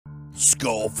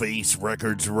Skullface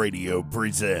Records Radio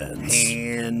presents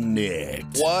Hand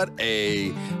Nicked. What a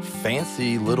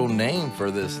fancy little name for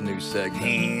this new segment.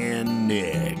 Hand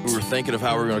Nicked. We were thinking of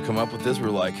how we were going to come up with this. We were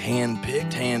like,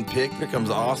 hand-picked. Here comes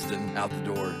Austin out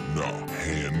the door. No,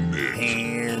 Hand Nicked.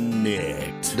 Hand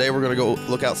Nicked. Today we're going to go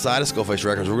look outside of Skullface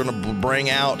Records. We're going to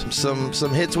bring out some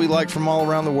hits we like from all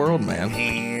around the world, man.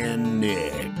 Hand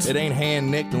Nicked. It ain't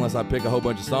hand-nicked unless I pick a whole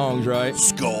bunch of songs, right?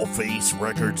 Skullface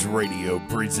Records Radio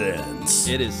presents.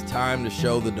 It is time to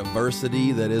show the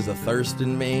diversity that is a thirst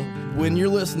in me. When you're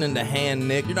listening to Hand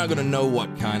Nicked, you're not going to know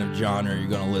what kind of genre you're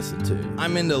going to listen to.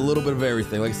 I'm into a little bit of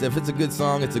everything. Like I said, if it's a good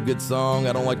song, it's a good song.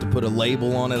 I don't like to put a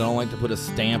label on it. I don't like to put a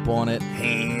stamp on it.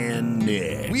 Hand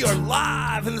Nicked. We are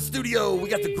live in the studio. We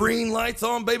got the green lights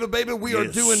on, baby. We are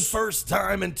Yes. doing first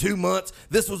time in 2 months.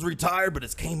 This was retired, but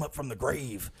it's came up from the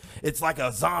grave. It's like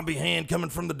a zombie hand coming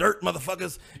from the dirt,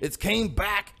 motherfuckers. It's came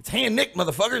back. It's Hand Nicked,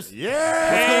 motherfuckers.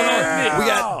 Yeah. What's going on? We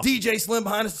got DJ Slim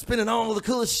behind us spinning all the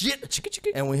coolest shit.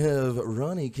 And we have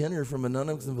Ronnie Kenner from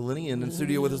Anonymous and Valenian in the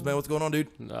studio with us, man. What's going on, dude?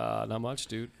 Not much,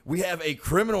 dude. We have a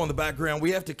criminal in the background.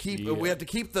 We have to keep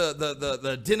the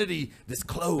identity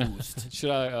disclosed. Should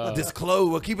I?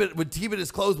 Disclosed. We'll keep it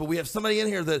disclosed, but we have somebody in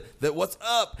here that what's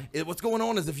up? What's going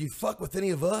on is if you fuck with any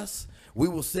of us, we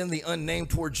will send the unnamed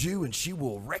towards you, and she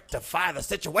will rectify the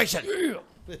situation.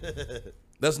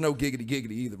 That's no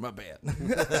giggity either. My bad.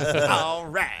 All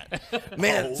right,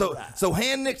 man. So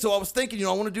Hand Nicked. So I was thinking,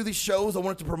 I want to do these shows. I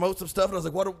wanted to promote some stuff, and I was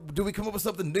like, what do we come up with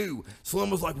something new? Slim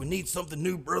was like, we need something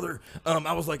new, brother.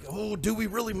 I was like, oh, do we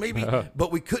really? Maybe,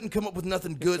 but we couldn't come up with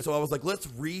nothing good. So I was like, let's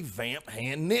revamp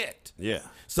Hand Nicked. Yeah.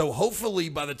 So hopefully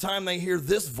by the time they hear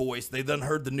this voice, they done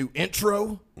heard the new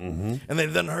intro, and they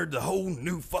done heard the whole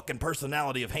new fucking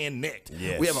personality of Hand Nicked.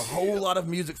 Yes. We have a whole lot of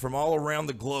music from all around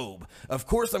the globe. Of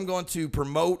course, I'm going to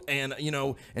promote and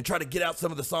try to get out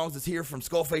some of the songs that's here from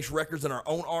Skullface Records and our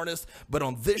own artists. But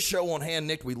on this show on Hand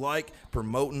Nicked, we like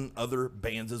promoting other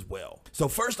bands as well. So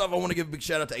first off, I want to give a big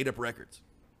shout out to 8 Up Records.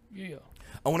 Yeah.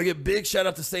 I want to give a big shout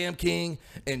out to Sam King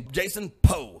and Jason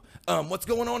Poe. What's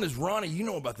going on is Ronnie, you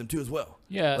know about them too as well.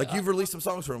 Yeah, Like you've released some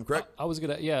songs for them, correct? I was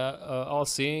gonna, All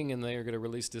Seeing, and they are gonna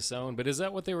release this own. But is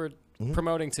that what they were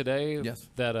promoting today? Yes.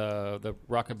 That the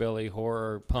rockabilly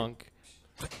horror punk.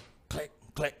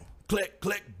 Click,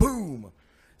 click, boom.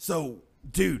 So,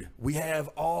 dude, we have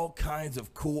all kinds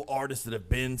of cool artists that have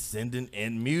been sending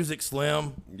in music,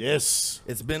 Slim. Yes.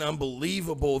 It's been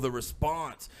unbelievable, the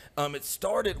response. It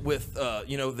started with,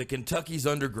 the Kentucky's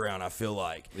Underground, I feel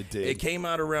like. It did. It came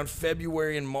out around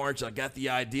February and March. I got the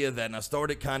idea of that, and I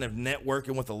started kind of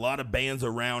networking with a lot of bands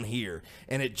around here,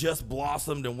 and it just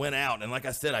blossomed and went out. And like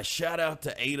I said, I shout out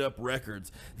to 8 Up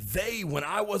Records. When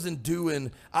I was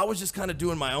just kind of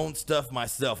doing my own stuff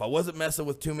myself. I wasn't messing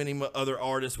with too many other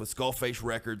artists with Skullface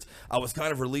Records. I was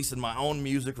kind of releasing my own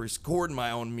music, recording my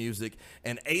own music,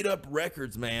 and 8 Up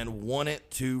Records, man,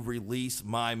 wanted to release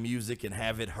my music and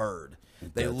have it heard.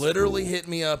 They literally hit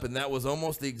me up, and that was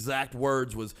almost the exact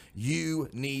words was, you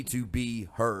need to be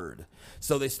heard.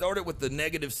 So they started with the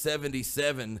Negative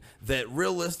 77 that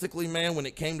realistically, man, when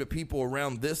it came to people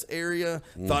around this area,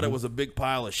 thought it was a big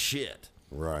pile of shit.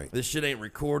 Right. This shit ain't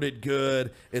recorded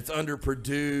good. It's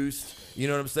underproduced. You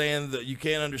know what I'm saying? You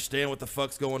can't understand what the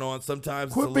fuck's going on.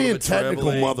 Sometimes Quit it's a being little bit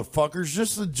technical, trebly. motherfuckers.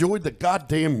 Just enjoy the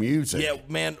goddamn music. Yeah,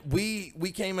 man, we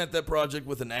came at that project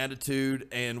with an attitude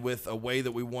and with a way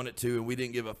that we wanted to, and we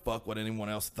didn't give a fuck what anyone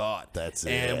else thought. That's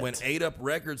And it. when 8 Up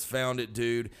Records found it,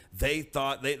 dude, they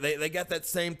thought they got that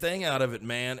same thing out of it,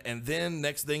 man. And then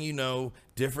next thing you know,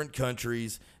 different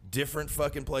countries, different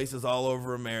fucking places all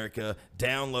over America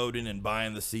downloading and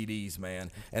buying the CDs,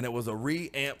 man. And it was a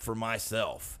reamp for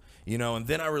myself. And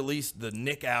then I released the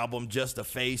Nick album just to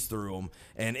phase through them,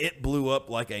 and it blew up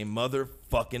like a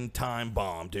motherfucking time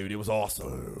bomb, dude. It was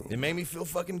awesome. It made me feel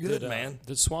fucking good, man.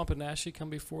 Did Swamp and Ashy come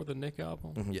before the Nick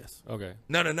album? Yes. Okay.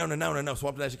 No.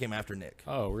 Swamp and Ashy came after Nick.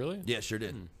 Oh, really? Yeah, it sure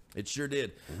did. It sure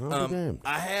did. damn.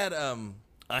 I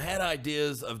had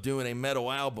ideas of doing a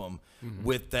metal album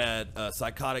with that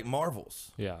Psychotic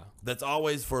Marvels. Yeah. That's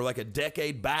always for like a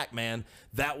decade back, man.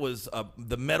 That was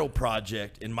the metal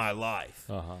project in my life.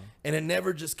 And it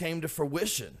never just came to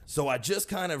fruition. So I just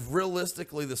kind of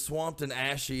realistically, the Swamped and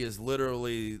Ashy is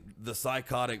literally the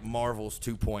Psychotic Marvels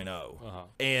 2.0.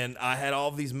 And I had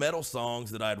all these metal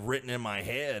songs that I'd written in my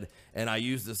head. and I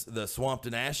used the Swamped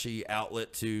and Ashy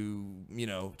outlet to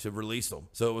release them.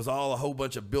 So it was all a whole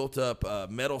bunch of built up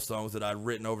metal songs that I'd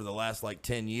written over the last like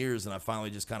 10 years, and I finally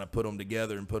just kind of put them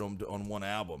together and put them on one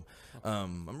album.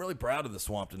 I'm really proud of the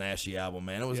Swamped and Ashy album,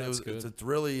 man. It's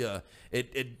really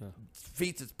it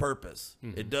defeats its purpose.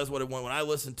 It does what it wants. When I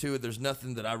listen to it, there's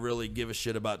nothing that I really give a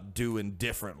shit about doing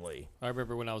differently. I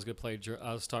remember when I was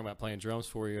I was talking about playing drums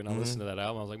for you, and I listened to that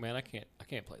album. I was like, man, I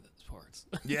can't play those parts.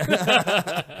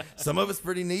 Yeah, some of it's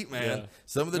pretty neat, man. Yeah.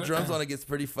 Some of the drums on it gets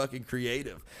pretty fucking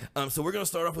creative. So we're gonna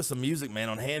start off with some music, man.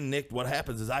 On Hand Nicked, what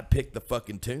happens is I pick the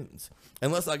fucking tunes,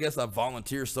 unless I guess I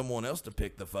volunteer someone else to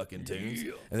pick the fucking tunes,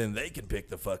 and then they can pick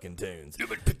the fucking tunes. You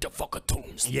pick the fucking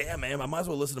tunes. Yeah, man. I might as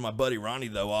well listen to my buddy Ronnie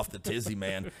though off the Tizzy,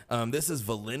 man. This is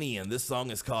Valenian. This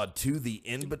song is called To the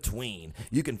In Between.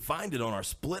 You can find it on our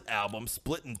Split album,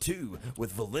 Split in Two,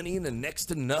 with Valenian and Next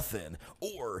to Nothing.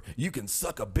 Or you can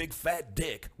suck a big fat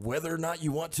dick, whether or not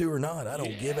you want to or not. I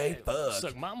don't give a fuck.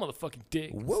 Suck my motherfucking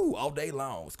dick. Woo, all day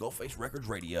long. Skullface Records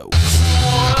Radio.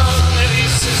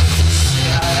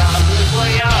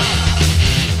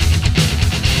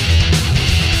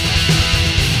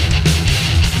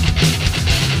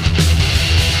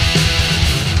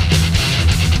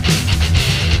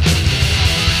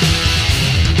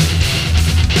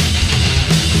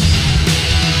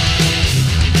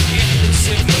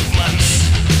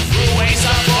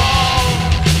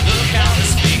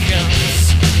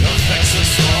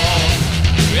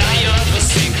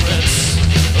 Secrets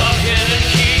of hidden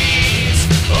keys.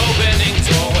 Oh,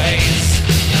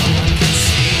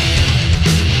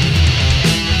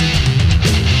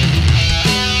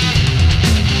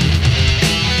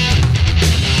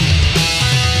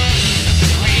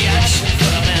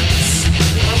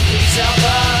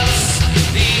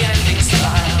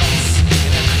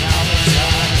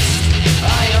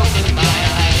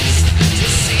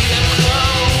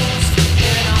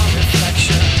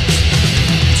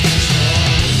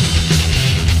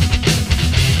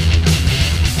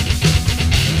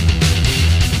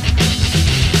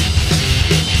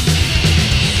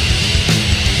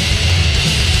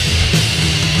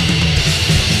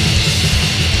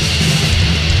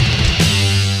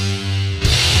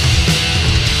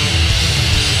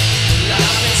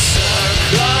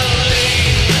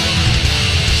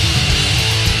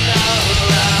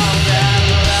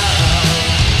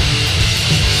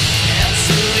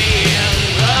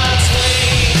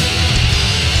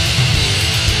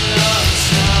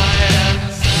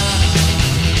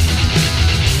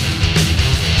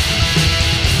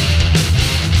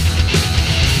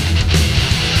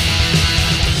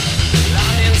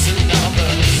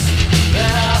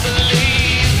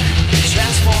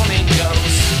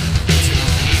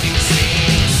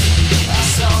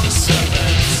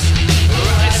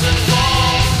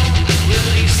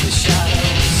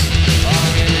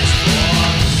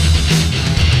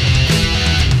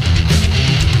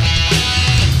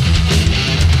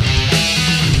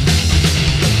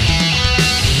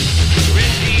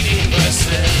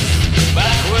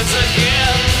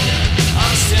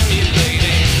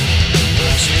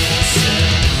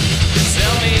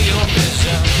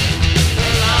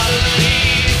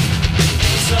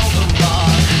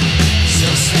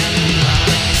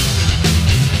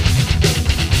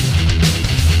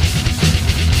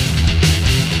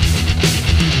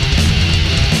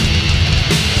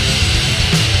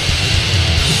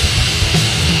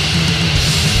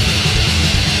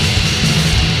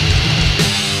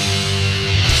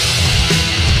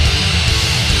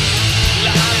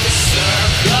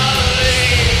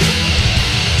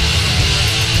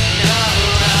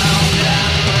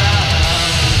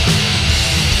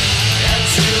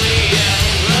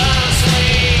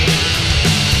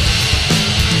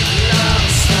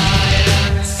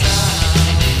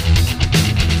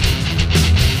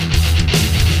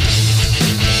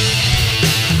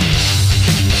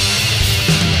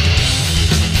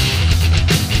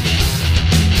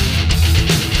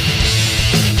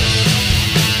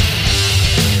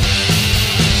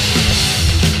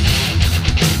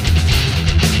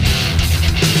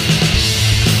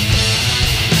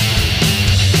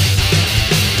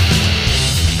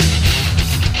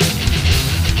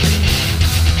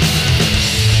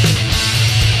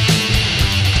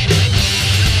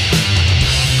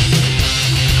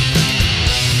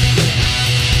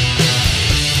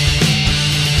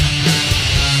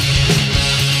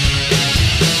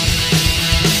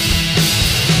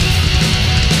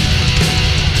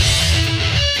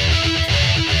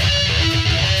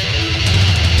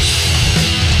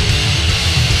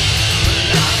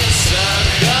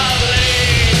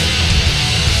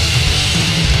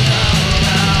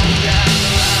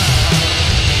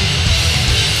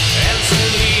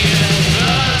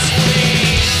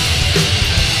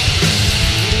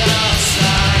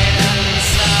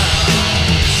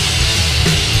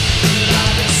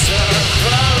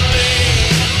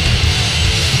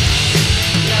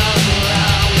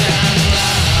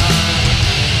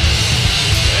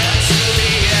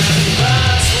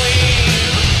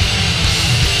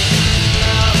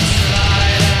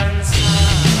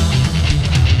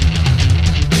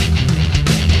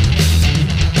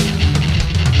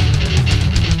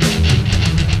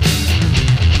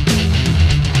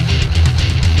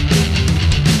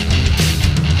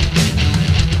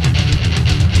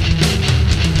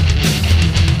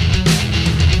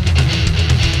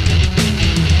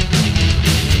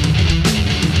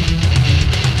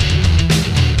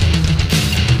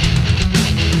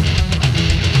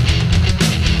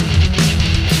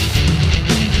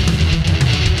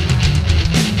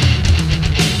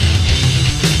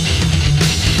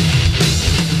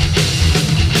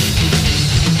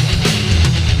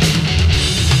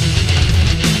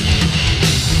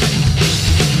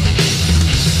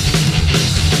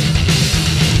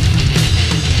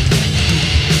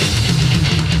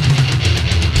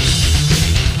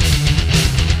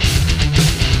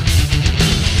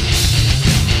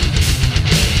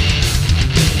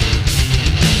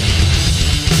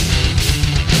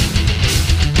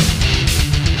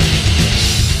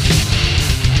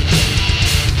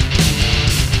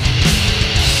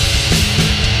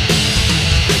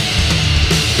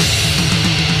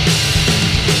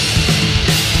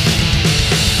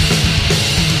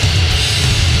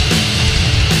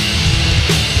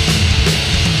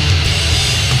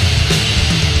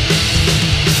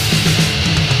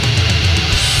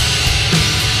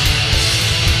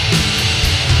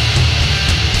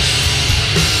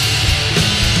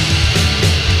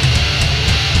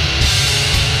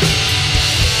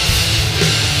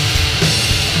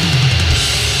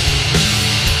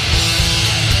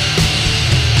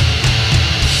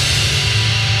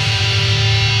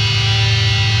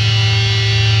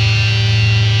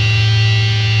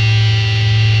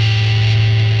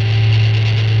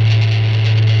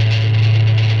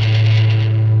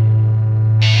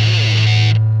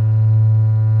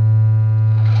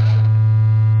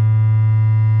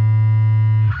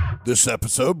 This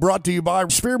episode brought to you by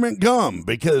Spearmint Gum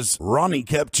because Ronnie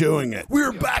kept chewing it.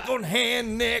 We're back on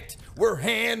Hand Nicked. We're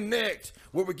Hand Nicked,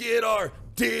 where we get our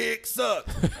dick sucked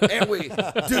and we do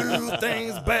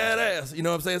things badass. You know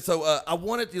what I'm saying? So I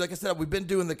wanted to, like I said, we've been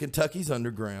doing the Kentucky's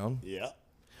Underground. Yeah.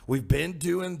 We've been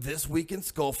doing This Week in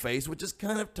Skullface, which has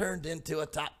kind of turned into a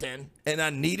top 10. And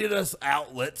I needed an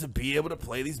outlet to be able to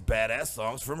play these badass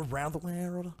songs from around the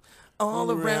world.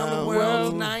 All around the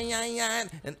world, and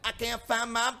I can't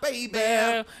find my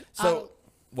baby. So,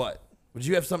 what? Would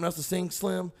you have something else to sing,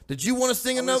 Slim? Did you want to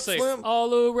sing a note, Slim?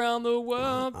 All around the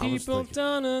world, people.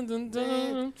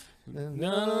 I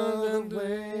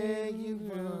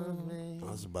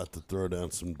was about to throw down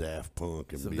some Daft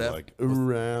Punk and be Daft- like,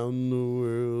 around the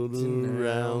world,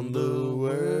 around the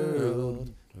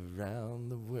world. Around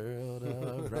the world,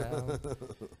 around.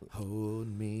 Hold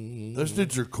me. Those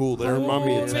dudes are cool. They remind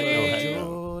me of Techno Hecno.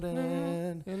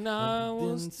 Jordan, And I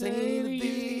will say to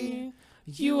thee,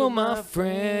 you are my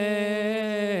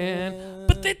friend.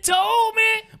 But they told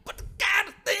me, but the kind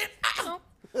of thing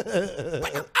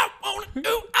I want to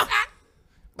do,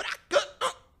 but I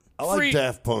couldn't. I like Free.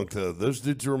 Daft Punk, though. Those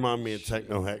dudes remind me of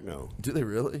Techno Hecno. Do they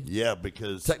really? Yeah,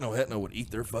 because... Techno Hetno would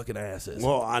eat their fucking asses.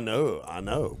 Well, I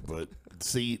know. But,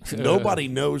 see, nobody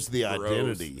knows the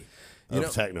identity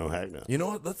of Techno Hecno. You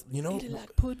know what?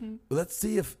 Let's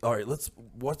see if, all right,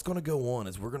 what's going to go on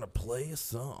is we're going to play a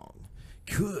song.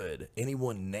 Could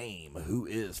anyone name who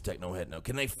is Techno Hecno?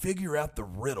 Can they figure out the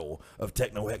riddle of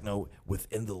Techno Hecno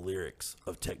within the lyrics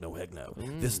of Techno Hecno?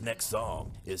 This next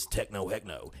song is Techno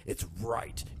Hecno. It's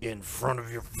right in front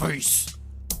of your face.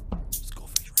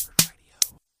 Skullface Records Radio.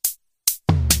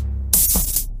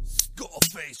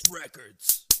 Skullface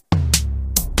Records.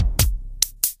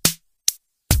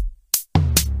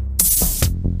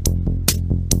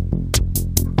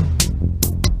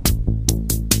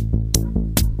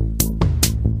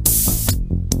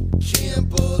 Can't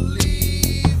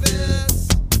believe it's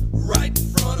right in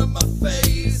front of my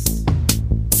face.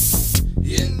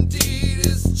 Indeed,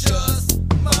 it's just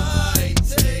my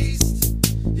taste.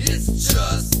 It's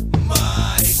just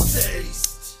my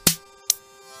taste.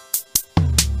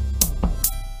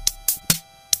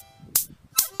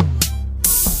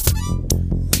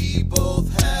 We both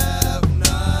have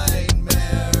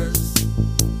nightmares,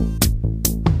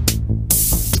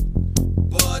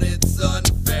 but it's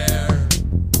unfair.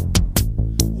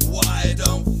 Why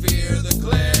don't fear the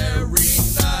glaring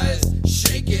eyes,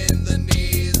 shaking the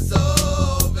knees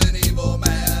of an evil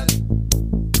man?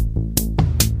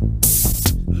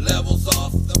 Levels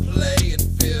off the playing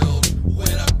field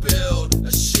when I build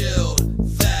a shield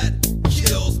that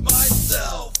kills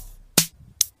myself.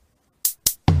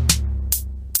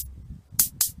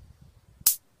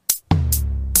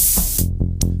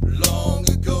 Long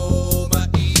ago, my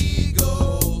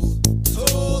egos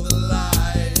told the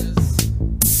lies.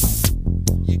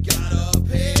 You gotta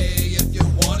pay if you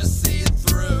wanna see it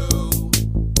through.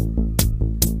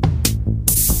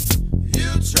 You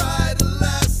try to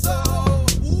lasso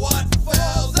what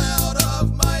falls out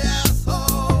of my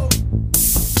asshole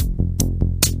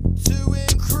to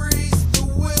increase the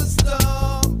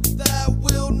wisdom that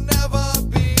will never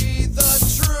be the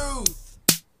truth.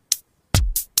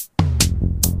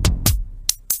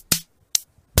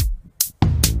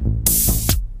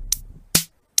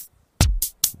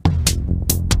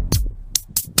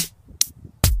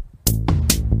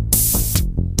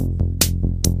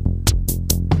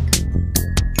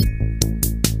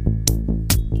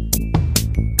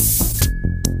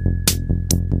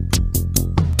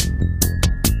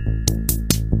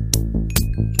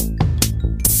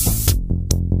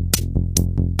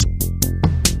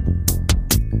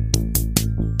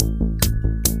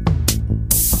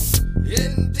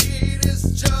 Indeed,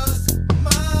 it's just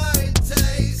my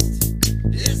taste.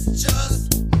 It's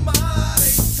just my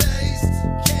taste.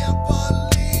 Can't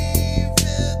believe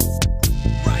it's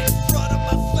right in front of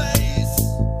my face.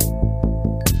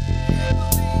 Can't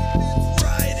believe it's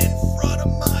right in front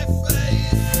of my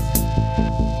face.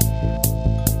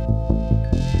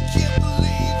 Can't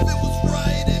believe it was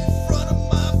right in front of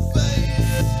my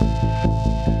face.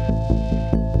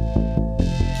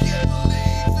 Can't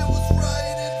believe it was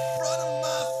right in front of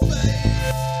my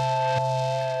face.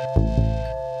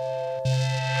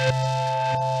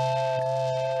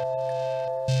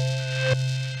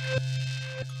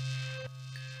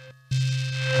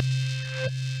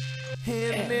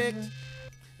 Hand nicked.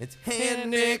 It's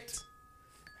hand nicked.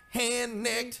 Hand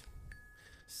nicked.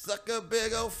 Suck a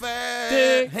big old fat.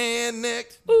 Dick. Hand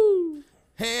nicked. Ooh,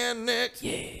 Hand nicked.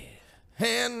 yeah.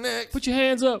 Hand nicked. Put your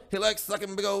hands up. He likes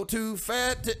sucking big old too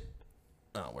fat.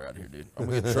 Oh, we're out here, dude. I'm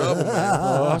gonna get in trouble, man.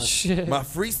 Oh shit. My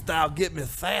freestyle get me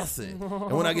sassy,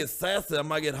 and when I get sassy, I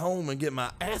might get home and get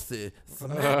my assy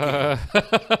smacky.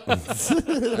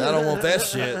 I don't want that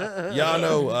shit. Y'all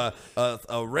know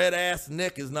a red ass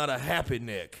Nick is not a happy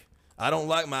Nick. I don't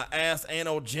like my ass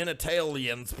anal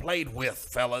genitalians played with,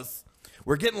 fellas.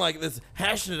 We're getting like this,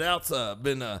 hashing it out's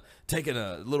been taking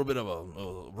a little bit of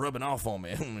a rubbing off on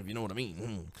me, if you know what I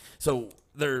mean. So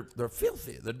they're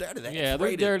filthy, they're dirty. Yeah,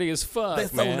 they're dirty as fuck, They're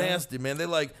so man. nasty, man. They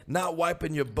like not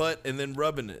wiping your butt and then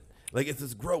rubbing it. Like it's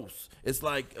just gross. It's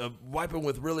like wiping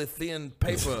with really thin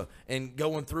paper and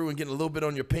going through and getting a little bit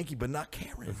on your pinky, but not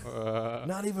caring.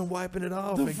 Not even wiping it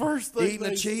off. The and first thing eating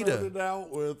they a cheetah. started out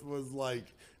with was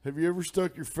like, have you ever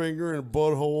stuck your finger in a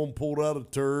butthole and pulled out a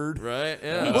turd? Right?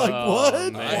 Yeah. Like,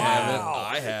 what?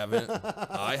 I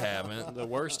haven't. The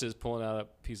worst is pulling out a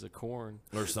piece of corn.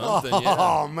 Or something, yeah.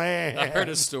 Oh, man. I heard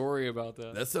a story about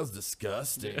that. That sounds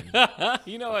disgusting.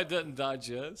 You know it doesn't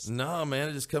digest. No, man,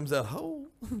 it just comes out whole.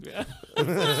 Yeah.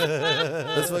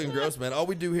 That's fucking gross, man. All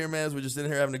we do here, man, is we're just in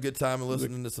here having a good time and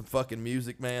listening to some fucking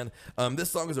music, man.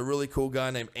 This song is a really cool guy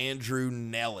named Andrew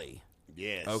Nelly.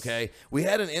 Yes. Okay, we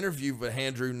had an interview with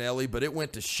Andrew Nelly, but it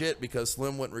went to shit because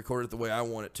Slim wouldn't record it the way I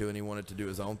want it to, and he wanted to do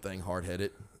his own thing,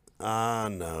 hard-headed. I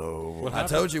know. I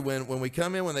told you when we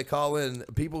come in, when they call in,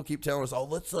 people keep telling us, "Oh,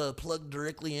 let's plug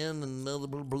directly in and blah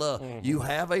blah blah." You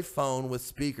have a phone with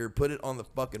speaker, put it on the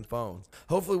fucking phone.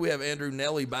 Hopefully, we have Andrew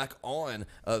Nelly back on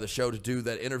the show to do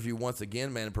that interview once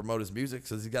again, man, and promote his music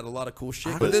because he's got a lot of cool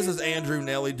shit. But this is Andrew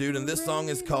Nelly, dude, and this song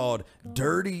is called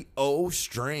 "Dirty O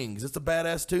Strings." It's a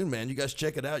badass tune, man. You guys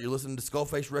check it out. You're listening to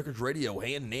Skullface Records Radio,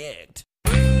 hand-necked.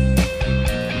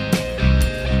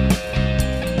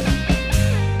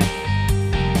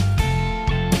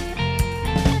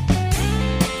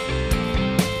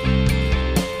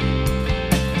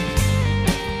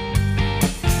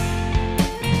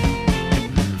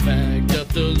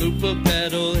 Looper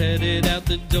pedal headed out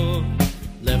the door.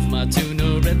 Left my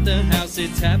tuner at the house,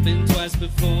 it's happened twice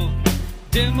before.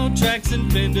 Demo tracks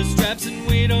and fender straps and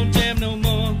we don't jam no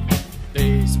more.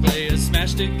 Bass player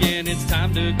smashed again, it's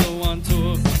time to go on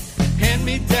tour. Hand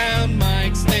me down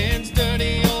mic stands,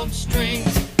 dirty old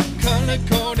strings.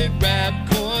 Color-coded rap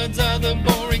chords are the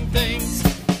boring things.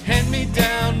 Hand me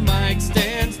down mic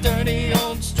stands, dirty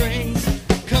old strings.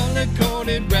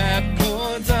 Color-coded rap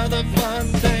chords are the fun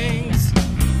things.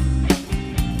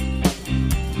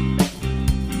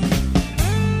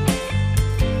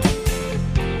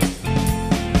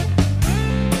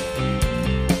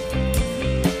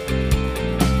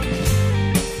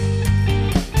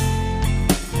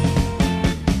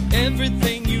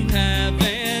 Everything you have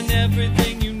and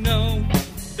everything you know.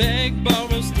 Beg,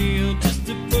 borrow, steal just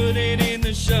to put it in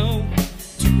the show.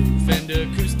 2 Fender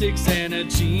acoustics and a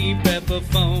cheap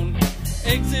Epiphone.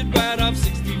 Exit right off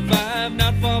 65,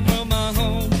 not far from my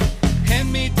home.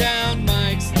 Hand me down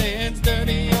mic stands,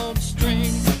 dirty old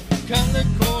strings.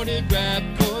 Color-coded rap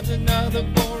chords and other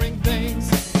boring things.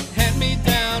 Hand me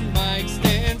down mic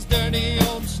stands, dirty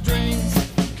old strings.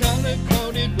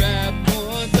 Color-coded rap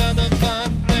chords are the fun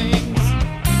things.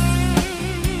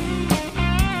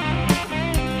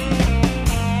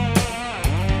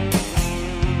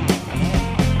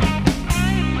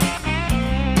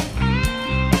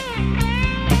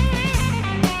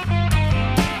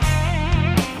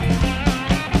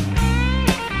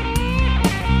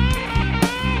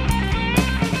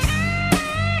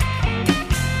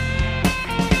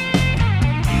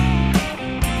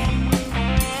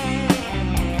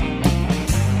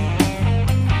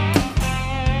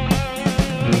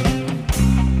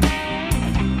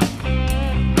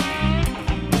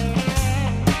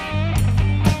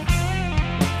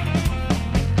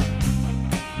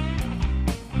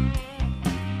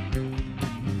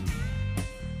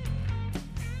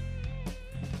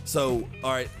 So,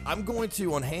 all right, I'm going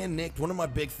to, on Hand Nicked, one of my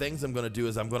big things I'm going to do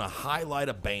is I'm going to highlight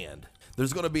a band.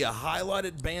 There's going to be a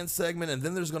highlighted band segment, and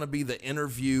then there's going to be the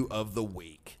interview of the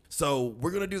week. So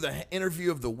we're going to do the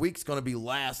interview of the week. It's going to be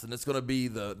last, and it's going to be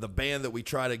the band that we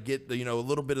try to get, a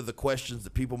little bit of the questions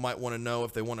that people might want to know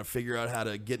if they want to figure out how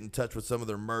to get in touch with some of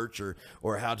their merch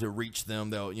or how to reach them.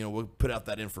 We'll put out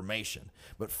that information.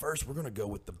 But first, we're going to go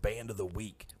with the band of the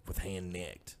week with Hand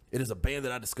Nicked. It is a band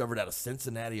that I discovered out of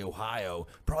Cincinnati, Ohio,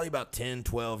 probably about 10,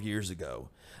 12 years ago.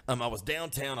 I was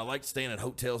downtown. I liked staying at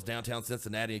hotels downtown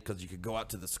Cincinnati because you could go out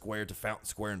to the square, to Fountain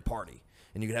Square, and party.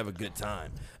 and you can have a good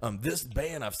time. This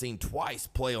band I've seen twice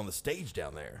play on the stage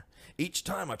down there. Each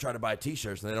time I try to buy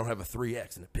T-shirts and they don't have a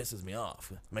 3X, and it pisses me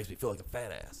off. It makes me feel like a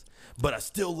fat ass. But I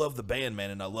still love the band,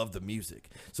 man, and I love the music.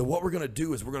 So what we're going to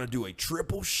do is we're going to do a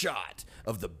triple shot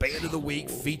of the Band of the Week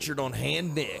featured on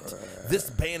Hand Nicked. This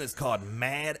band is called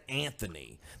Mad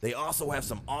Anthony. They also have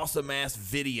some awesome-ass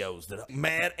videos. That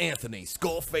Mad Anthony,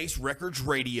 Skullface Records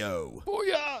Radio.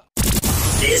 Booyah!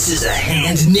 This is a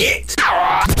Hand Nicked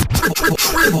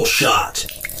triple shot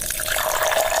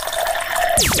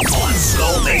on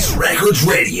Skullface Records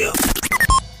Radio.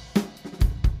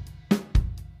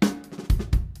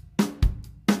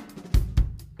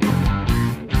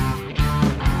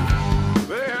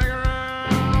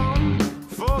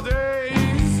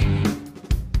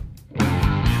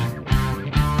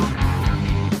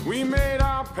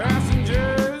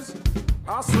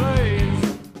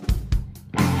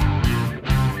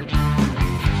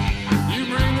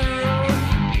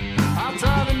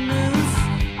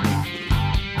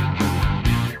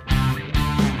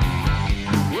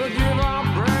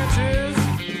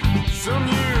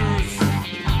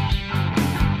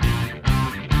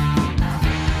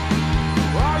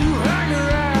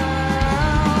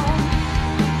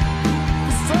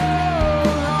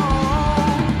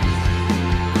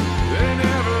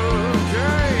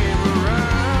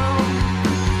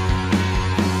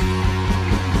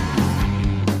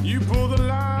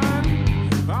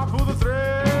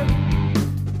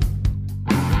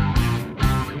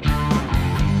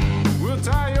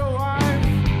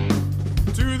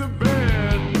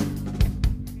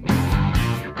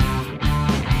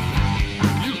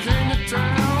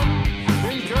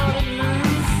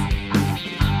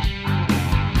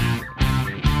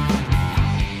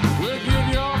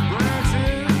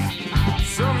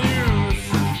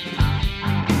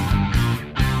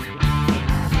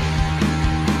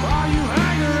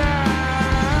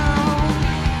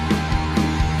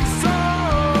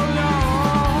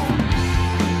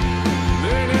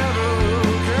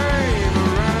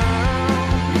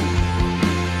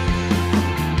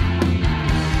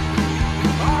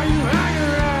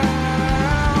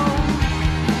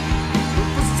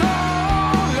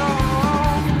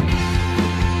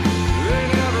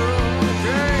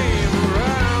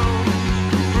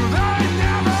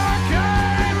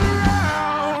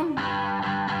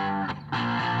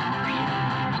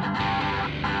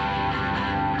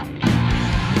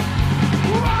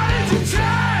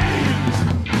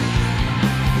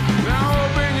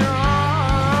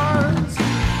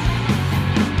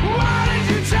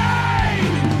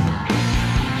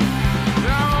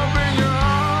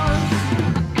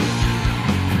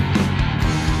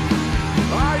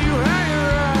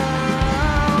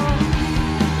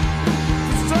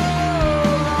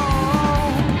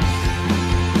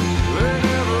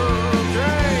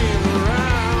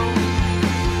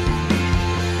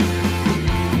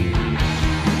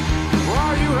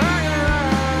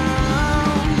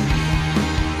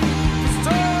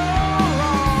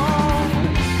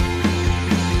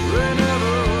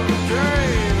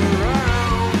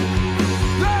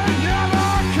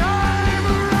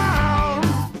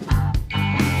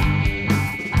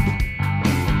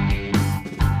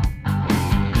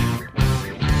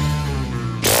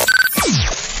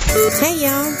 Hey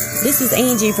y'all, this is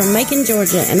Angie from Macon,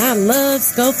 Georgia, and I love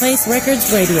Skullface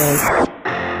Records Radio.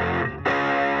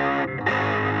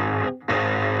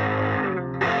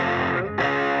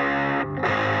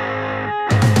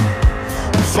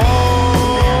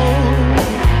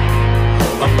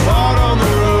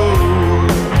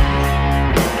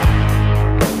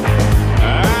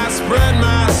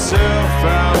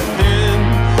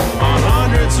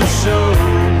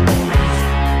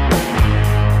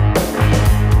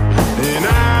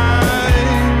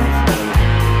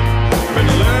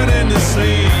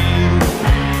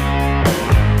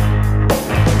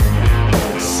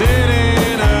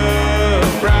 Sitting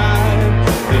upright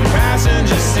in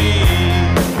passenger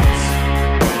seats.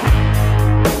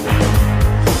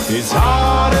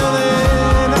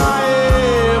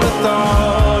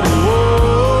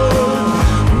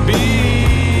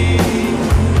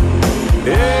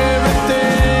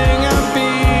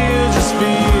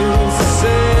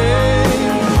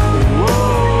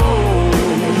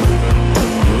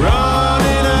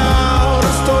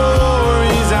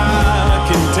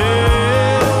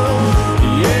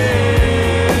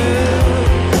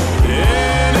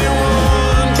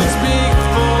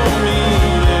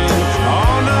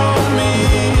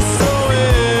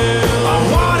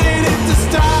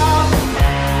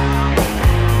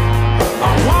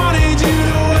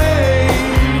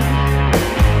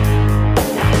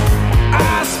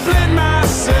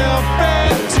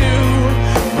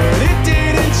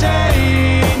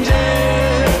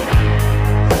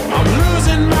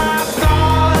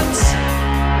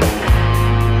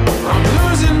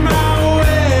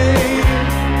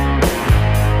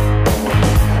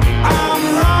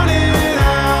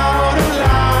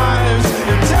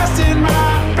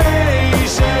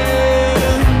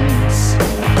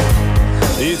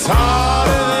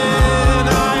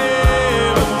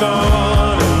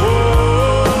 thought it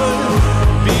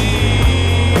would be.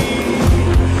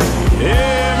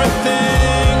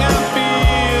 Everything I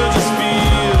feel just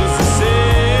feels the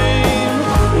same.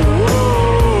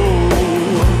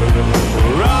 Whoa.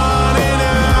 Running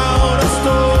out of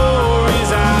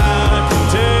stories I can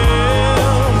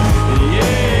tell.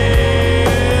 Yeah.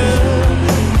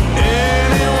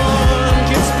 Anyone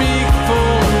can speak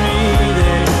for me.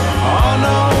 They all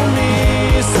know me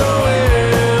so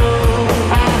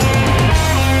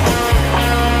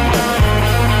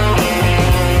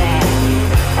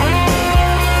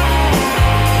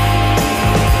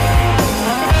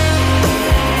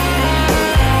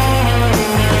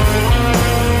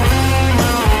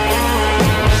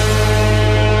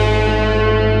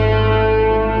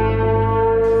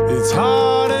it's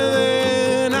harder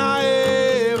than I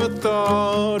ever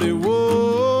thought it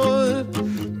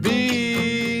would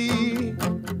be.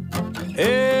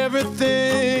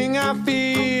 Everything I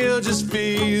feel just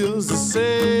feels the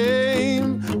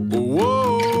same.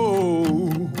 Whoa.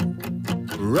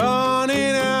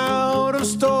 Running out of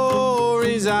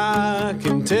stories I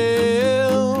can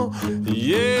tell.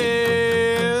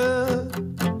 Yeah.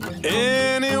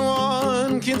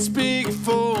 Anyone can speak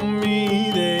for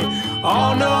me. They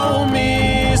all know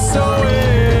me so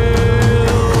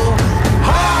well.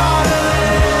 Harder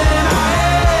than I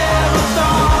ever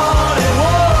thought it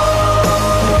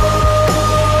would.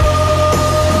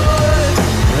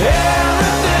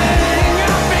 Everything I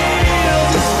feel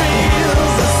just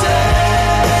feels the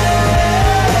same.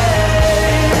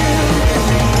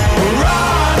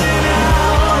 Running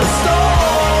out of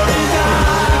stories I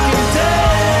can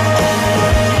tell.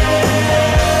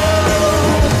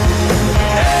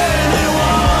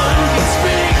 Anyone can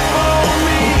speak for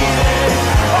me. They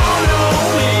all know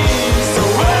me so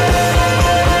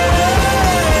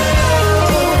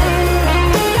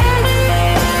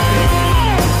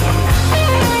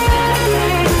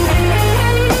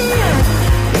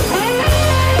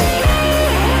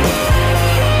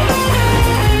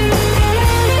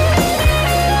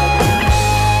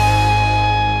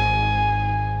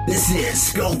This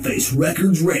is Skullface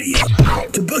Records Radio.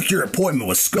 To book your appointment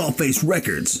with Skullface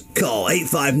Records, call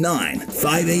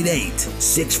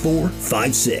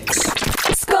 859-588-6456.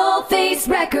 Skullface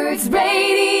Records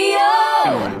Radio.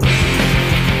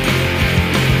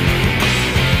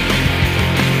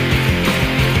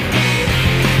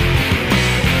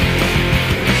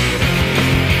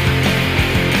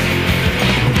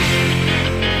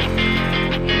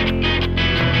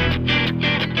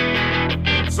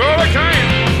 So they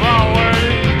came far away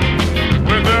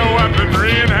with their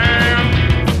weaponry in hand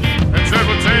and said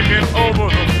we're taking over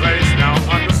the place, now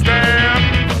understand.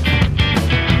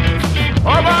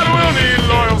 Oh, but we'll need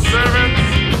loyal servants,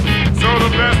 so the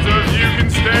best of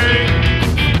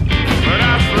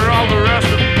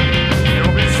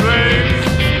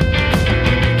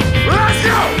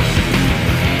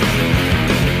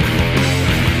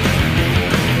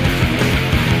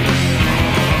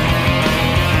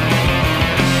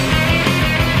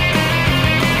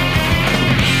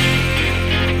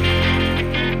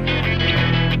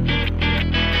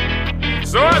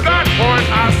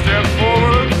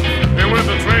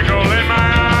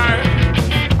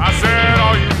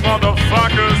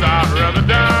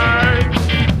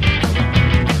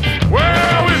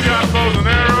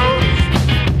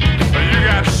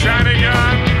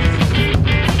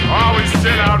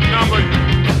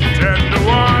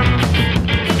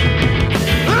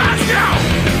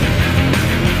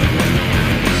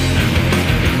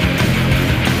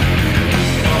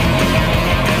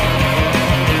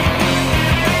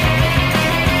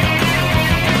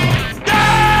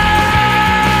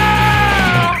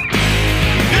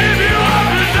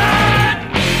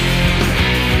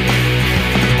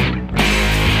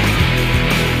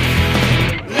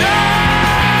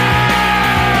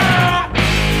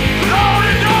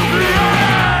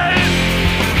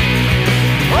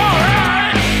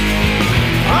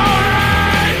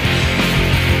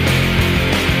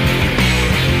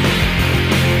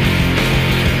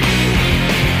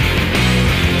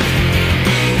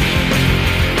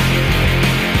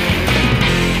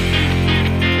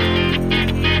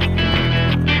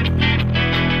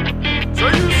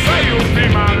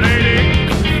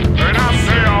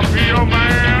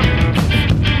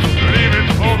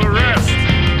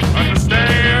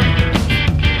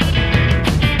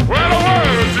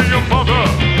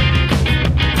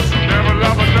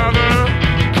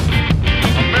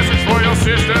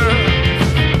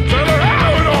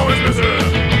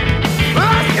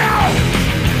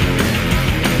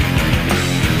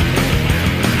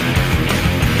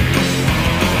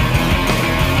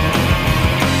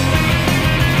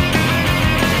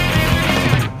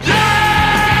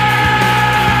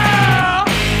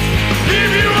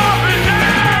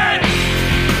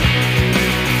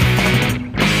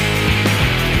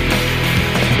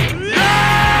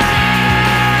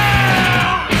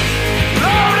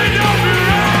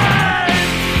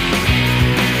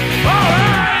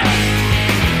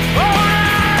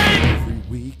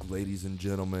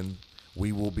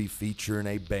be featuring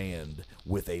a band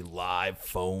with a live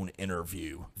phone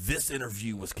interview. This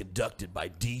interview was conducted by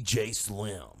DJ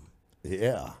Slim.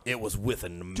 Yeah. It was with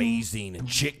an amazing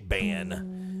chick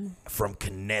band from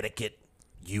Connecticut,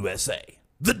 USA.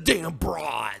 The Damn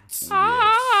Broads.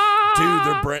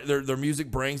 Dude, their music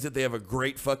brings it. They have a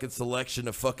great fucking selection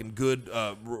of fucking good,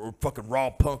 fucking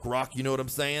raw punk rock. You know what I'm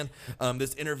saying?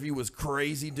 This interview was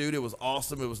crazy, dude. It was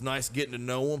awesome. It was nice getting to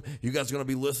know them. You guys are going to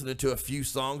be listening to a few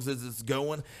songs as it's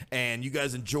going, and you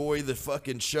guys enjoy the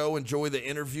fucking show. Enjoy the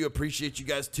interview. Appreciate you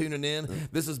guys tuning in.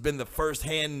 This has been the first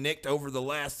hand nicked over the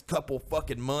last couple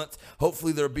fucking months.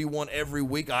 Hopefully there'll be one every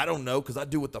week. I don't know, because I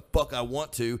do what the fuck I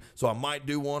want to, so I might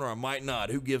do one or I might not.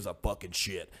 Who gives a fucking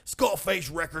shit?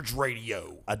 Skullface Records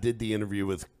Radio. I did the interview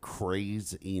with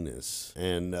Craze Enos,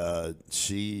 and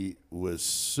she was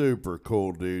super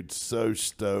cool, dude. So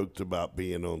stoked about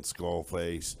being on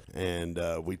Skullface, and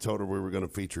we told her we were going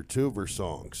to feature two of her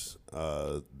songs.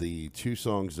 The two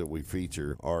songs that we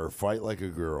feature are Fight Like a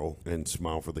Girl and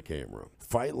Smile for the Camera.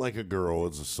 Fight Like a Girl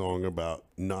is a song about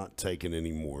not taking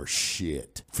any more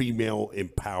shit. Female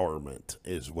empowerment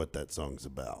is what that song's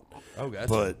about. Oh, gotcha.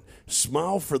 But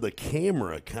Smile for the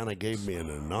Camera kind of gave me an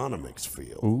Anonymous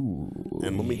feel. Ooh,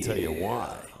 and let me tell you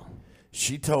why.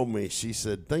 She told me, she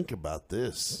said, think about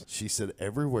this. She said,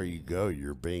 everywhere you go,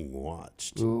 you're being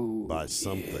watched by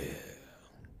something. Yeah.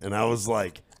 And I was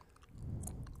like,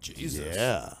 Jesus.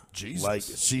 Yeah. Jesus. Like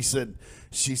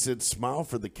she said, Smile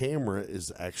for the Camera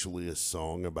is actually a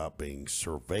song about being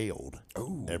surveilled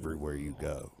everywhere you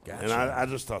go. Gotcha. And I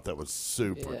just thought that was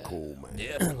super cool, man.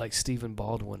 Yeah. Like Stephen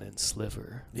Baldwin and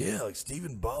Sliver. Yeah, like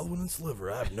Stephen Baldwin and Sliver.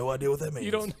 I have no idea what that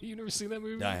means. You never seen that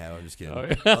movie? I have. I'm just kidding. Oh,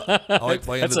 yeah. I like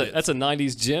playing that's a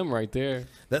 90s gem right there.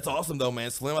 That's awesome, though,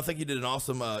 man. Slim, I think you did an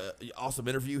awesome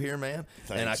interview here, man.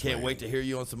 Thanks, and I can't man. wait to hear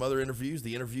you on some other interviews.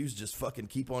 The interviews just fucking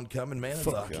keep on coming, man. It's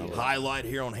a highlight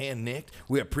here on Hand Nicked.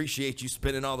 We appreciate you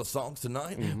spinning all the songs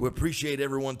tonight. Mm-hmm. We appreciate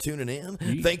everyone tuning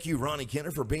in. Thank you, Ronnie Kenner,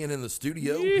 for being in the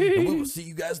studio. And we will see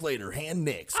you guys later. Hand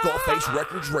Nicked, Skullface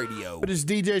Records Radio. It is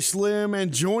DJ Slim,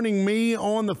 and joining me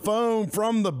on the phone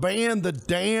from the band The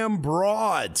Damn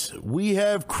Broads, we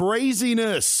have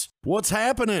Craziness. What's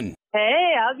happening?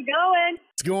 Hey, how's it going?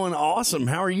 It's going awesome.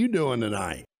 How are you doing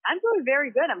tonight? I'm doing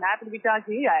very good. I'm happy to be talking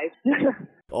to you guys.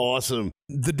 Awesome.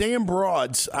 The Damn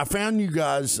Broads, I found you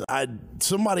guys.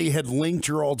 Somebody had linked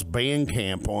your all's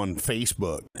Bandcamp on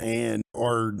Facebook, and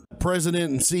our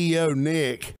president and CEO,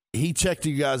 Nick, he checked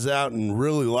you guys out and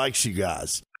really likes you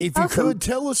guys. If you could,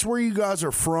 tell us where you guys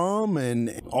are from,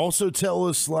 and also tell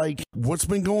us, like, what's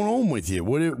been going on with you.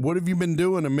 What have you been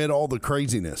doing amid all the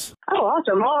craziness? Oh,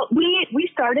 awesome. Well, we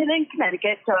started in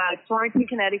Connecticut, so Torrington,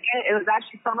 Connecticut. It was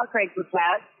actually from a Craigslist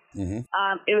ad. Mm-hmm.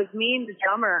 It was me and the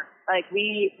drummer. Like,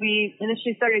 we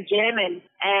initially started jamming,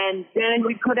 and then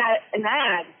we put out an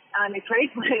ad on the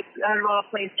Craigslist out of all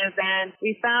places, and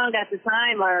we found at the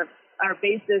time our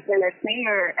bassist and our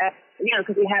singer,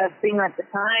 because we had a singer at the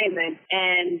time,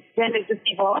 and then it just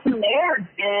evolved from there,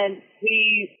 and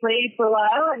we played for a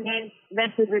while, and then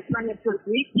eventually returned it to a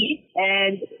repeat,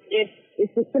 and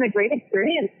it's just been a great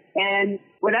experience. And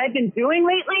what I've been doing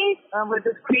lately with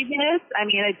this craziness, I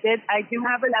mean, I do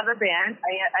have another band.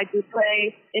 I do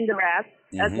play in the rap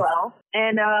as well.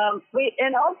 And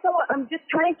and also I'm just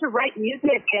trying to write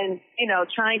music and,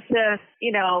 trying to,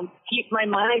 keep my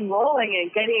mind rolling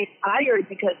and getting inspired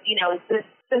because,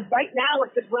 it's right now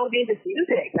it's just really into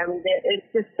music. I mean,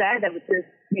 it's just sad that it's just,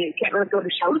 you can't really go to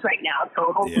shows right now.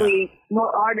 So hopefully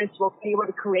more artists will be able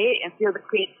to create and feel the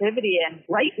creativity and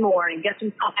write more and get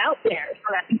some stuff out there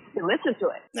so that people can listen to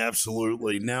it.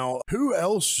 Absolutely. Now, who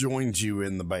else joins you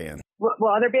in the band? What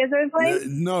other bands are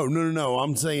playing? No.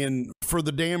 I'm saying for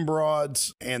the Damn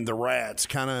Broads and the Rats,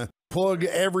 kind of plug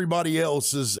everybody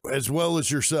else as well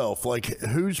as yourself. Like,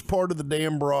 who's part of the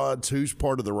Damn Broads? Who's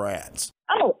part of the Rats?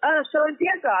 So in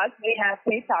Dear God, we have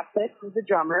Faye Toxic, who's the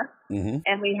drummer,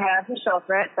 and we have Michelle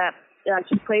Fred, that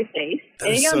she plays bass.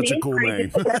 That's such a cool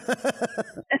name. And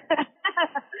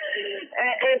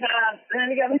then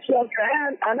we got Michelle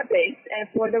Fred on the bass, and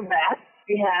for the Rats,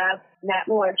 we have Matt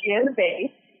Malarkey on the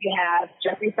bass, we have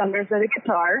Jeffrey Summers on the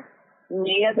guitar,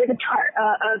 me as the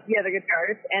other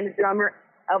guitarist, and the drummer,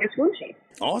 Elvis Wushi.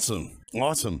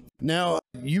 Awesome. Now,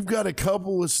 you've got a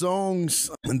couple of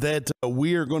songs that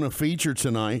we are going to feature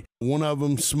tonight. One of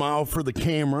them, Smile for the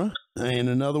Camera, and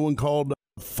another one called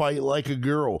Fight Like a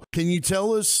Girl. Can you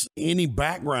tell us any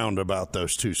background about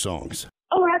those two songs?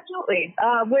 Oh, absolutely.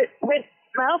 With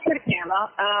Smile for the Camera,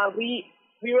 we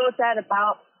wrote that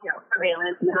about,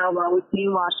 surveillance and how well we see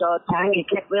watch all the time. You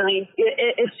can't really,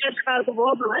 it's just about the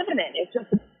world we're living in. It's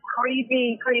just a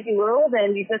crazy world,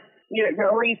 and you're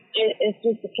always, it's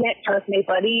just, you can't trust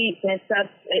anybody, and stuff,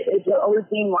 you're always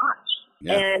being watched.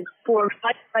 Yeah. And for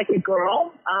Fight Like a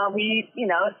Girl,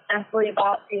 it's definitely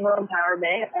about female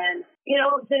empowerment, and,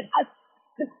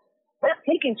 that's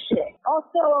taking shit.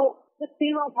 Also, just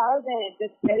female empowerment and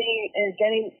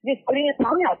just putting a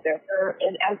song out there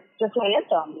as just an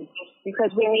anthem,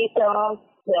 because we need to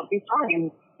be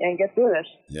strong and get through this.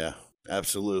 Yeah,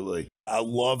 absolutely. I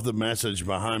love the message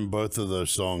behind both of those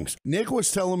songs. Nick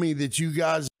was telling me that you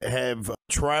guys have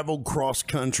traveled cross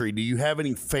country. Do you have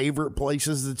any favorite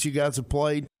places that you guys have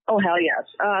played? Oh, hell yes.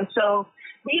 So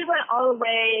we went all the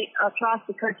way across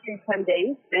the country in 10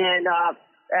 days and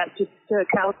to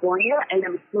California, and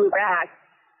then we flew back.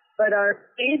 But our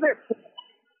favorite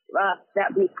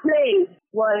that we played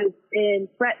was in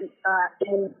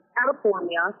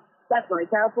California. Definitely,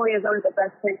 California is always the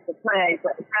best place to play.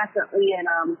 But definitely,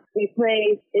 we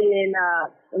played in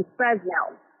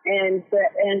Fresno, and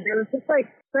there was just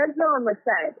like Fresno and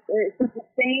Merced. It's just the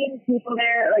same people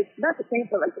there, like not the same,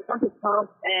 but like the bunch of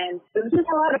pumps, and it was just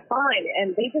a lot of fun.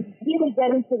 And they just really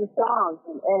get into the songs.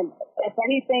 And if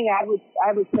anything, I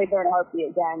would play Burn Heartbeat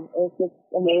again. It's just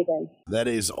amazing. That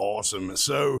is awesome.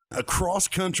 So a cross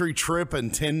country trip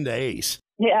in 10 days.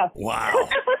 Yeah. Wow.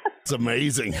 It's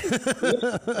amazing.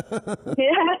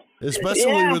 Yeah.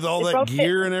 Especially with all that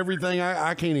gear and everything.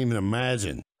 I can't even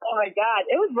imagine. Oh my God,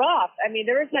 it was rough. I mean,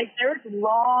 there was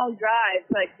long drives.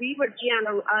 Like we would be on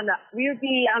the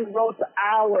road for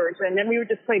hours, and then we would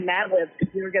just play Mad Libs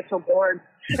because we would get so bored.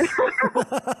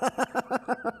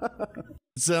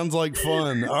 Sounds like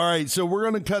fun. All right, so we're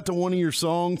going to cut to one of your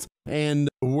songs, and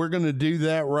we're going to do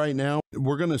that right now.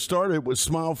 We're going to start it with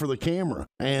Smile for the Camera.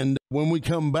 And when we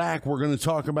come back, we're going to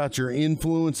talk about your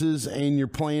influences and your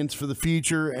plans for the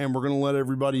future, and we're going to let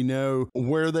everybody know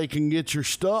where they can get your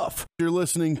stuff. You're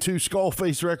listening to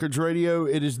Skullface Records Radio.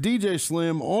 It is DJ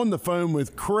Slim on the phone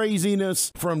with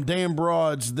Craziness from Damn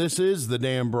Broads. This is the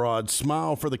Damn Broads.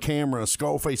 Smile for the Camera,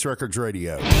 Skullface Records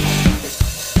Radio.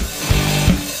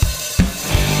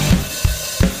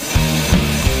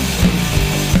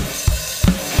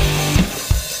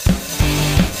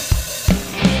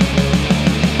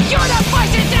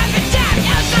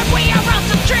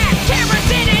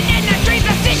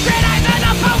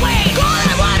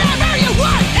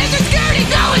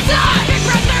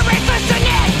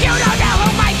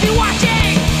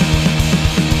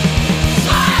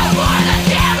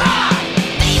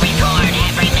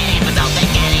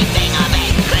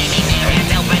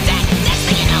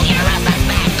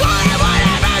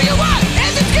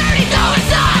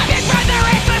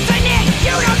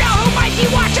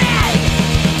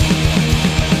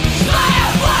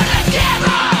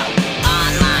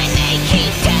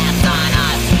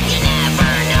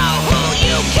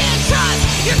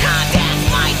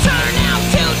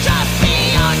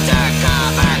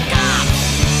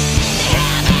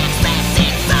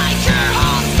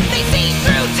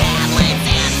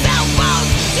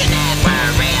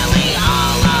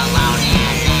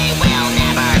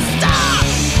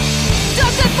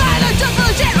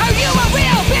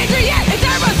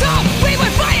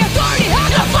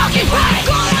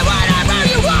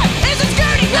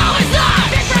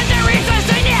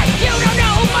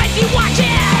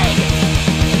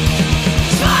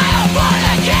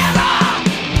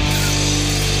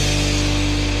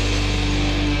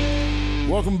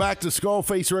 Welcome back to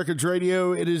Skullface Records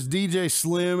Radio. It is DJ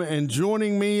Slim, and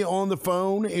joining me on the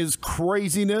phone is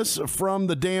Craziness from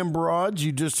the Damn Broads.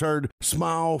 You just heard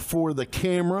Smile for the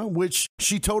Camera, which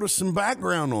she told us some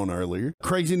background on earlier.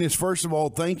 Craziness, first of all,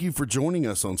 thank you for joining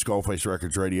us on Skullface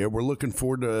Records Radio. We're looking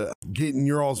forward to getting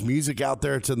your all's music out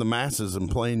there to the masses and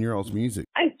playing your all's music.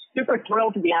 I'm super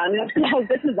thrilled, to be honest.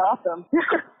 This is awesome.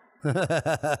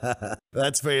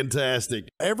 That's fantastic.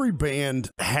 Every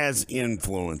band has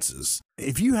influences.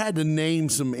 If you had to name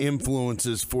some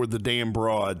influences for the Damn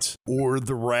Broads or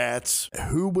the Rats,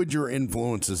 who would your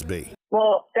influences be?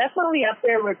 Well, definitely up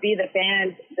there would be the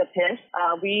band The Piss.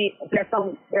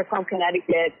 They're from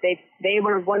Connecticut. They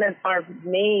were one of our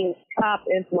main top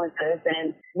influences,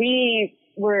 and we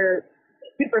were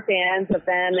super fans of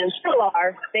them and still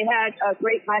are. They had a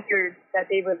great record that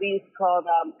they released called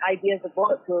Ideas of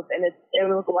Bulletproof, and it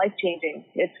was life-changing.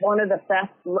 It's one of the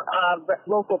best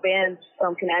local bands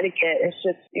from Connecticut. It's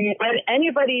just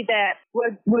anybody that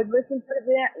would listen to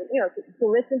that, to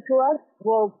listen to us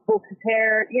will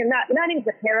compare, not even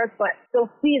compare us, but they'll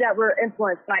see that we're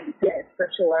influenced by the Kids for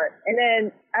sure. And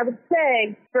then I would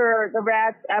say for the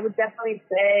Rats, I would definitely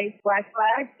say Black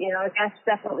Flag. That's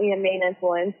definitely a main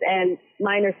influence, and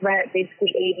Minor Threat,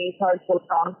 basically 80s hardcore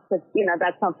songs, because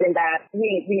that's something that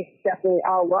that we definitely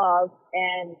all love.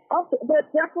 And also,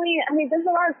 but definitely, I mean, there's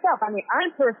a lot of stuff. I mean,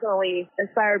 I'm personally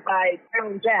inspired by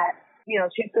Carolyn Jack. You know,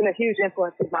 she's been a huge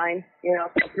influence of mine, you know,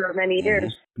 for many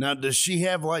years. Now, does she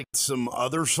have like some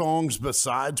other songs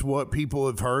besides what people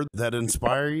have heard that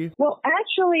inspire you? Well,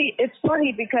 actually, it's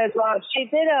funny because she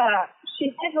did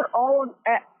her own.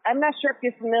 I'm not sure if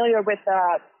you're familiar with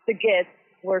The Gift,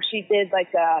 where she did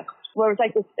like where it was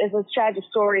like this, it was a tragic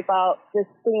story about this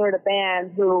singer of the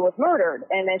band who was murdered,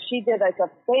 and then she did like a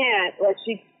band, like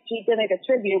she did like a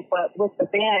tribute, but with the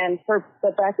band, the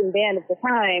backing band at the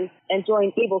time, and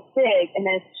joined Evil Sig, and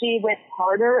then she went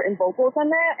harder in vocals on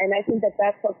that, and I think that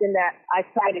that's something that I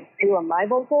try to do on my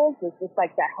vocals, is just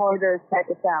like that harder type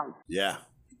of sound. Yeah,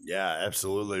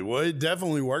 absolutely. Well, it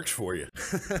definitely works for you.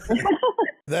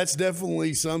 That's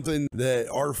definitely something that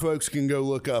our folks can go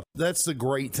look up. That's the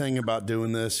great thing about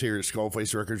doing this here at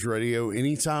Skullface Records Radio.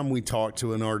 Anytime we talk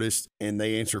to an artist and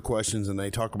they answer questions and they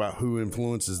talk about who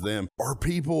influences them, our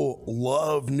people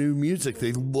love new music.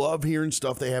 They love hearing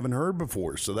stuff they haven't heard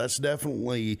before. So that's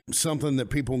definitely something that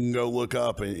people can go look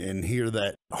up and hear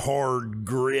that hard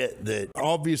grit that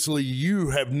obviously you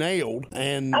have nailed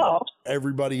and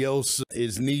everybody else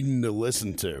is needing to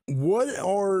listen to. What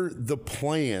are the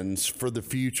plans for the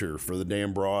future for the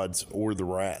Damn Broads or the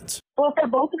Rats? Well, for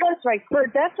both of us, like, we're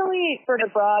definitely, for the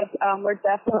Broads, we're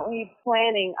definitely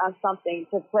planning on something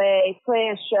to play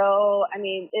a show. I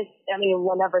mean,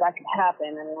 whenever that can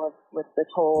happen, and with this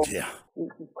whole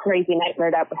crazy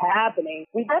nightmare that was happening,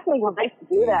 we definitely would like to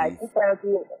do that. I think that would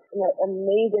be an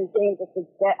amazing thing just to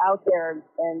get out there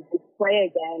and just play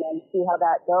again and see how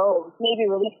that goes. Maybe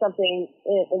release something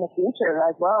in the future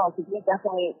as well, because we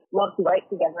definitely love to write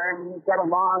together and we get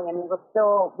along, and we're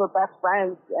best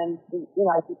friends, and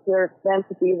I consider them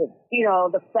to be the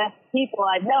best people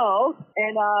I know,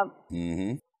 and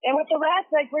and with the Rats,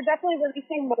 like, we're definitely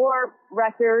releasing more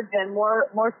records and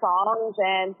more songs,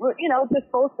 and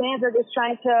just both bands are just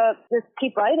trying to just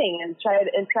keep writing and try to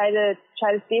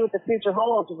see what the future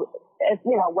holds,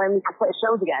 when we can play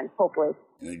shows again, hopefully.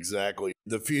 Exactly.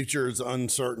 The future is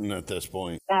uncertain at this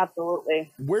point.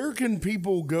 Absolutely. Where can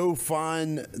people go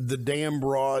find the Damn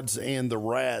Broads and the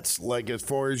Rats, like, as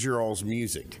far as your all's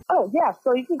music? Oh, yeah.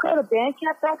 So you can go to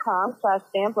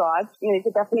bandcamp.com/DamnBroads. You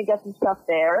can definitely get some stuff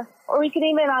there. Or you can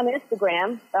even on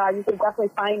Instagram. You can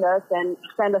definitely find us and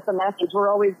send us a message.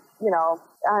 We're always,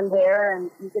 on there,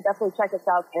 and you can definitely check us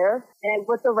out there. And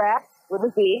with the Rats, with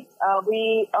a Z.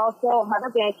 We also have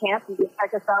a Bandcamp. You can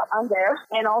check us out on there,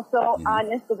 and also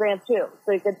on Instagram too.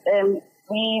 So you could, and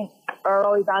we are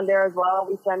always on there as well.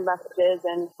 We send messages,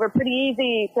 and we're pretty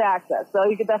easy to access. So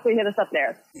you could definitely hit us up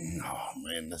there. Oh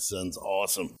man, that sounds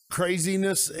awesome.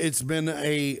 Craziness, it's been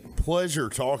a pleasure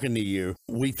talking to you.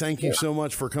 We thank you so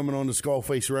much for coming on to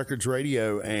Skullface Records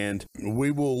Radio, and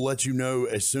we will let you know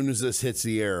as soon as this hits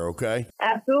the air, okay?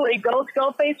 Absolutely. Go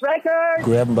Skullface Records!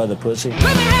 Grab him by the pussy. Women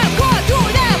have gone through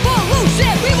an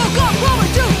evolution. We will go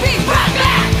forward to be brought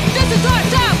back. This is our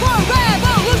time for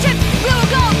revolution. We will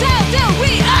go down till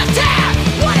we attack.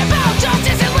 What about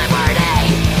justice and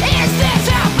liberty? Is this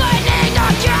happening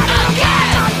again?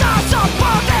 Some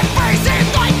broken faces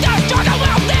like the struggle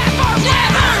will never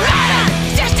end.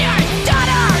 Sister,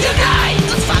 daughter, unite.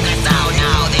 Let's fucking so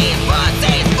know these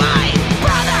pussies fight.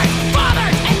 Brothers,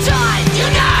 fathers, and sons,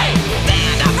 unite.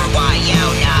 Stand up for what you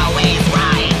know is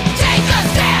right. Take a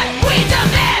stand, we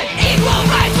demand. Equal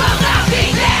rights will not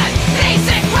be banned.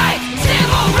 Basic rights,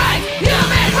 civil rights,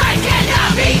 human rights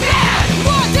cannot be banned.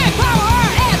 Want their power,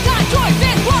 our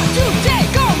anti-choices want to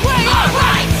take away our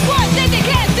rights. One thing they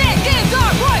can't think is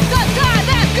our voice. The time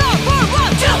has come for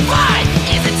us to fight.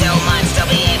 Is it too much to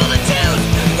be able to choose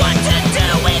what to do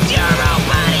with your own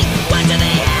body? What do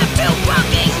they have to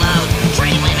fucking lose?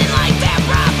 Treat women like their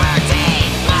property.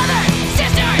 Mother,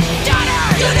 sister, daughter,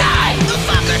 unite. The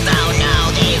fuckers don't know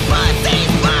these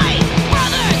pussies fight.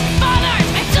 Brothers, fathers,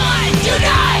 and sons,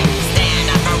 unite. Stand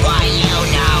up for what you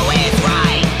know is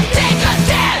right. Take a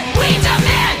stand, we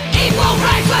demand. Equal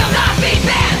rights will not be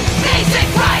banned. Basic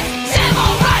rights,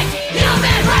 civil rights,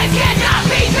 human rights cannot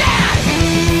be banned.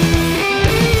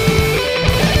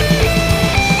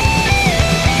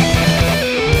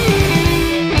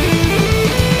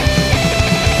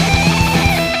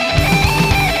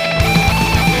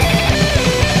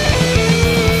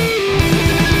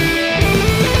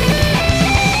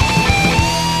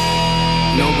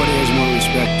 Nobody has more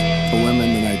respect for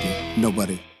women than I do.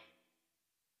 Nobody.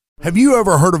 Have you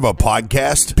ever heard of a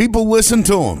podcast? People listen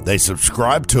to them. They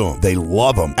subscribe to them. They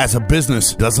love them. As a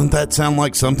business, doesn't that sound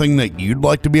like something that you'd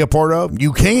like to be a part of?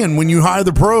 You can when you hire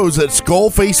the pros at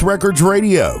Skullface Records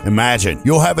Radio. Imagine,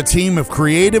 you'll have a team of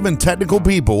creative and technical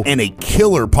people and a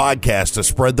killer podcast to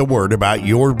spread the word about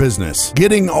your business.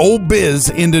 Getting old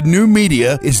biz into new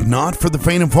media is not for the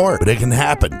faint of heart, but it can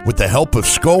happen with the help of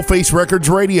Skullface Records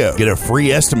Radio. Get a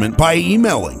free estimate by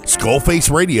emailing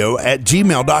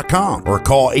skullfaceradio@gmail.com or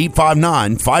call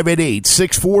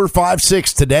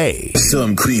 859-588-6456 today.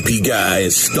 Some creepy guy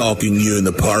is stalking you in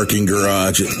the parking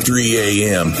garage at 3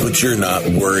 a.m., but you're not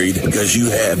worried because you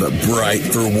have a Bright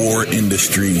for War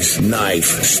Industries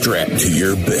knife strapped to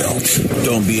your belt.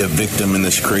 Don't be a victim in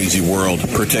this crazy world.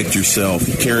 Protect yourself.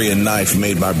 Carry a knife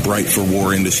made by Bright for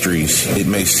War Industries. It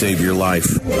may save your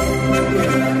life.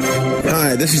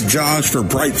 Hi, this is Josh for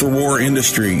Bright for War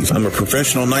Industries. I'm a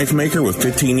professional knife maker with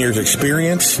 15 years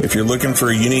experience. If you're looking for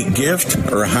a unique gift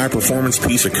or a high-performance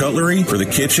piece of cutlery for the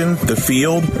kitchen, the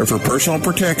field, or for personal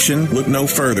protection, look no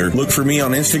further. Look for me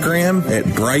on Instagram at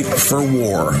Bright for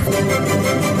War.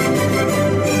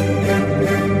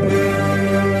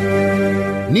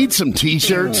 Need some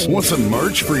t-shirts? Want some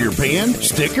merch for your band?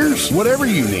 Stickers? Whatever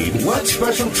you need, let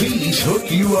Special Tees hook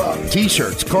you up.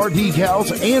 T-shirts, car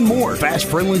decals, and more. Fast,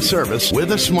 friendly service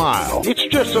with a smile. It's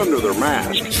just under their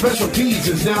mask. Special Tees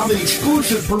is now the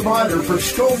exclusive provider for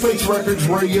Skullface Records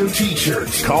Radio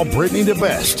t-shirts. Call Brittany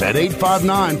DeBest at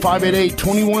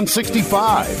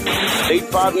 859-588-2165.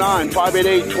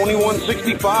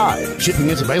 859-588-2165. Shipping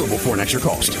is available for an extra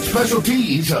cost. Special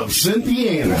Tees of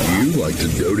Cynthiana. Would you like to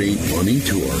donate money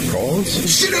to our cause?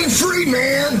 Shit ain't free,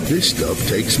 man! This stuff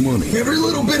takes money. Every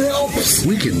little bit helps.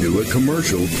 We can do a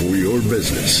commercial for your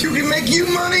business. You can make you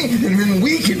money, and then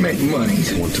we can make money.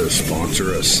 Want to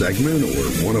sponsor a segment or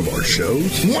one of our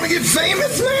shows? Want to get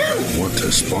famous, man? Want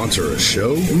to sponsor a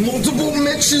show? Multiple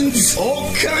mentions,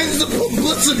 all kinds of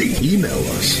publicity. Email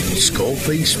us,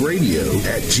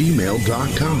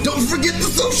 skullfaceradio@gmail.com. Don't forget the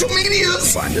social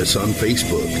medias. Find us on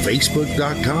Facebook,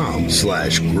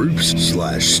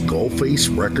 facebook.com/groups/Skullface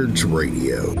Records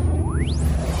Radio.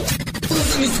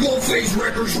 Listen to Skullface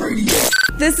Records Radio.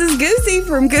 This is Goosey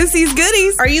from Goosey's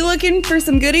Goodies. Are you looking for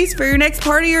some goodies for your next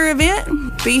party or event?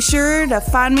 Be sure to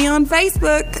find me on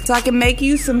Facebook so I can make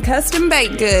you some custom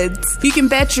baked goods. You can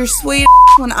bet your sweet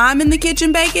when I'm in the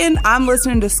kitchen baking, I'm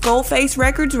listening to Skullface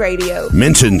Records Radio.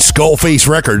 Mention Skullface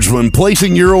Records when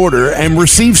placing your order and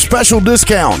receive special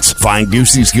discounts. Find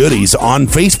Goosey's Goodies on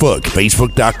Facebook,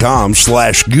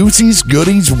 facebook.com/Goosey's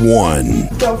Goodies 1.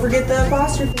 Don't forget the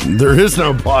apostrophe. There is no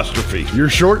apostrophe. Your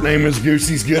short name is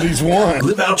Goosey's Goodies 1.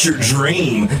 Live out your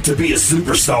dream to be a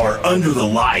superstar under the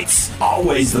lights.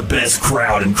 Always the best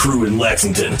crowd and crew in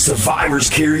Lexington. Survivors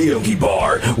Karaoke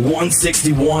Bar,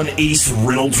 161 East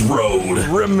Reynolds Road.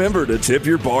 Remember to tip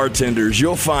your bartenders.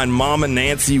 You'll find Mama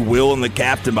Nancy, Will, and the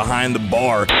captain behind the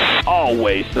bar,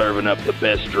 always serving up the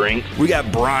best drinks. We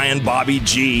got Brian, Bobby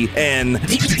G, and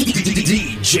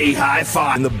DJ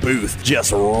Hi-Fi in the booth,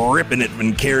 just ripping it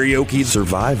in karaoke.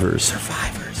 Survivors.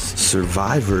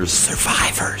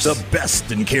 The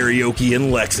best in karaoke in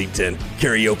Lexington.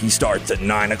 Karaoke starts at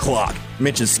 9 o'clock.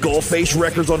 Mention Skullface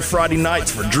Records on Friday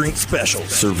nights for drink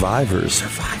specials. Survivors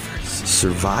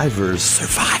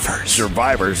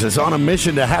is on a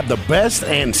mission to have the best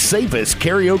and safest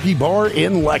karaoke bar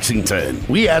in Lexington.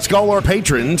 We ask all our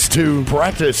patrons to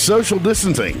practice social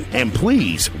distancing and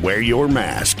please wear your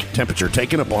mask. Temperature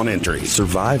taken upon entry.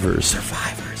 Survivors.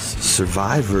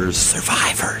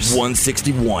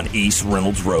 161 East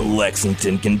Reynolds Road,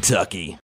 Lexington, Kentucky.